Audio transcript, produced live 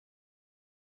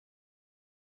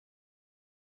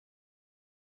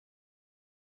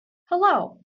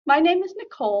Hello, my name is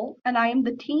Nicole, and I am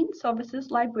the Teen Services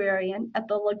Librarian at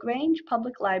the LaGrange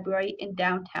Public Library in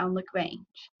downtown LaGrange.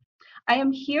 I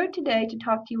am here today to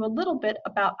talk to you a little bit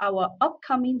about our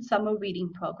upcoming summer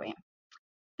reading program.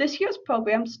 This year's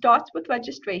program starts with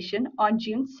registration on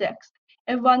June 6th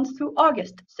and runs through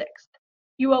August 6th.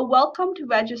 You are welcome to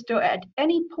register at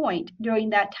any point during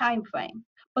that time frame,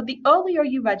 but the earlier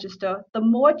you register, the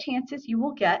more chances you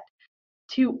will get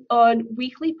to earn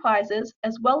weekly prizes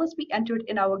as well as be entered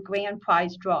in our grand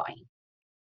prize drawing.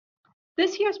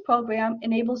 This year's program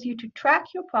enables you to track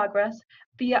your progress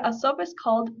via a service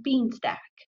called Beanstack.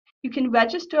 You can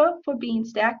register for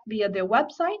Beanstack via their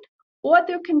website or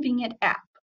their convenient app.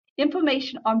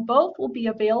 Information on both will be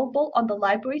available on the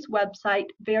library's website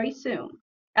very soon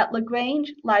at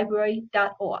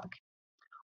lagrangelibrary.org.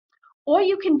 Or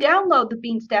you can download the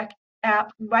Beanstack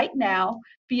app right now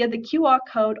via the QR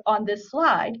code on this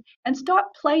slide and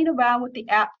start playing around with the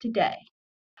app today.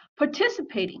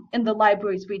 Participating in the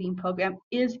library's reading program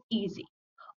is easy.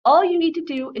 All you need to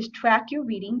do is track your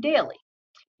reading daily.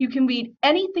 You can read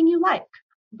anything you like: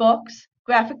 books,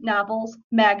 graphic novels,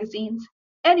 magazines,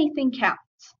 anything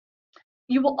counts.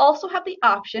 You will also have the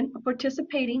option of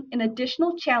participating in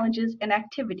additional challenges and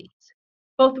activities.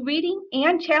 Both reading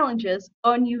and challenges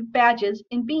earn you badges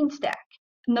in Beanstack,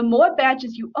 and the more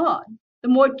badges you earn, the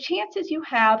more chances you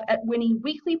have at winning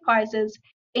weekly prizes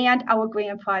and our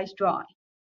grand prize drawing.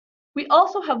 We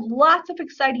also have lots of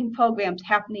exciting programs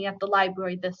happening at the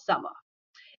library this summer,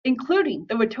 including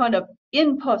the return of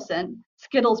in-person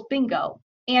Skittles Bingo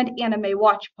and anime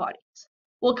watch parties.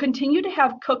 We'll continue to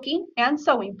have cooking and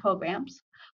sewing programs,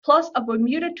 plus a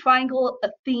Bermuda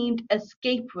Triangle-themed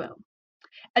escape room.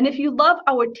 And if you love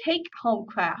our take-home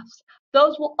crafts,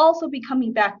 those will also be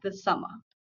coming back this summer.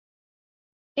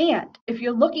 And if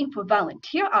you're looking for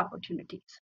volunteer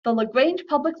opportunities, the LaGrange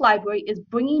Public Library is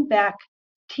bringing back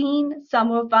Teen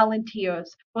Summer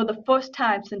Volunteers for the first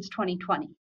time since 2020.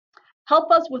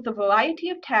 Help us with a variety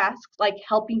of tasks like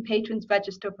helping patrons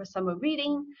register for summer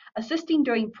reading, assisting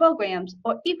during programs,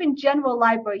 or even general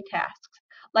library tasks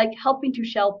like helping to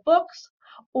shelve books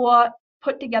or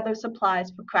put together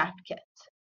supplies for craft kits.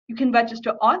 You can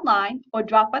register online or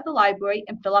drop by the library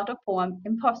and fill out a form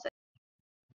in person.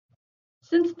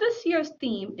 Since this year's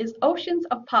theme is Oceans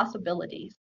of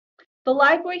Possibilities, the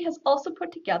library has also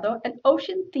put together an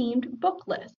ocean-themed book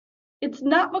list. It's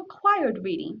not required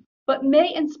reading, but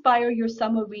may inspire your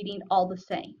summer reading all the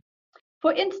same.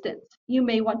 For instance, you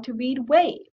may want to read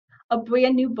Wave, a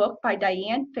brand new book by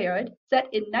Diane Farrad set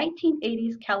in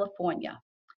 1980s California.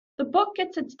 The book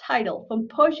gets its title from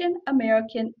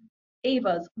Persian-American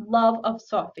Ava's love of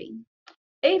surfing.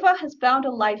 Ava has found a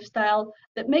lifestyle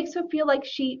that makes her feel like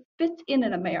she fits in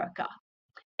America,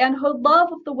 and her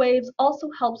love of the waves also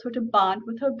helps her to bond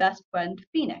with her best friend,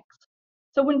 Phoenix.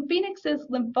 So when Phoenix's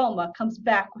lymphoma comes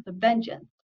back with a vengeance,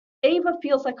 Ava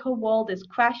feels like her world is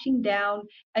crashing down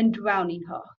and drowning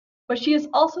her. But she is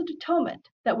also determined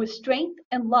that with strength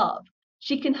and love,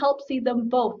 she can help see them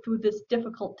both through this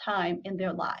difficult time in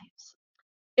their lives.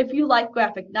 If you like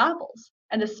graphic novels,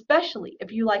 and especially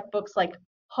if you like books like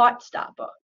Heartstopper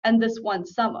and This One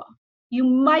Summer, you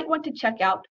might want to check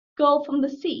out Girl from the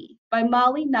Sea by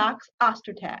Molly Knox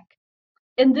Ostertag.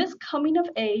 In this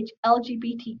coming-of-age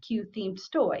LGBTQ-themed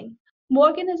story,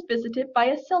 Morgan is visited by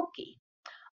a Silkie,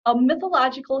 a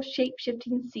mythological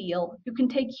shape-shifting seal who can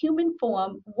take human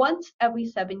form once every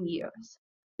 7 years.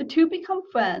 The two become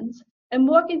friends, and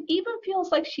Morgan even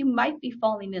feels like she might be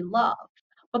falling in love,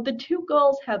 but the two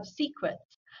girls have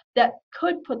secrets that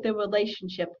could put their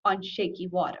relationship on shaky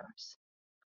waters.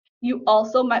 You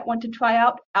also might want to try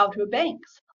out Outer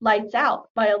Banks, Lights Out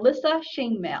by Alyssa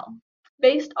Shainmail,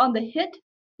 based on the hit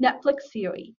Netflix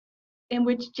series, in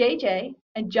which JJ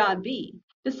and John B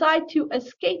decide to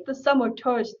escape the summer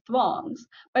tourist throngs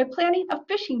by planning a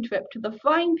fishing trip to the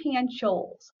Frying Pan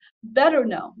Shoals, better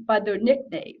known by their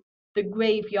nickname, the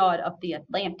Graveyard of the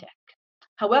Atlantic.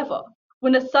 However,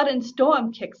 when a sudden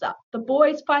storm kicks up, the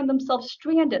boys find themselves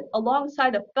stranded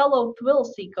alongside a fellow thrill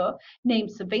seeker named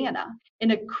Savannah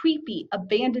in a creepy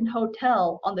abandoned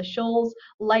hotel on the Shoals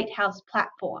Lighthouse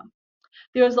platform.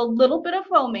 There is a little bit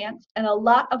of romance and a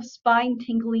lot of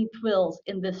spine-tingling thrills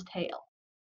in this tale.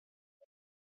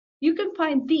 You can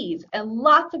find these and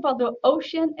lots of other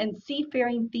ocean and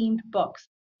seafaring-themed books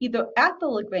either at the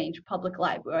LaGrange Public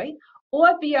Library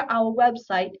or via our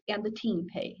website and the teen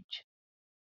page.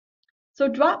 So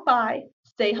drop by,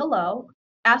 say hello,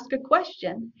 ask a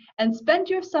question, and spend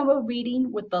your summer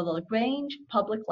reading with the LaGrange Public Library.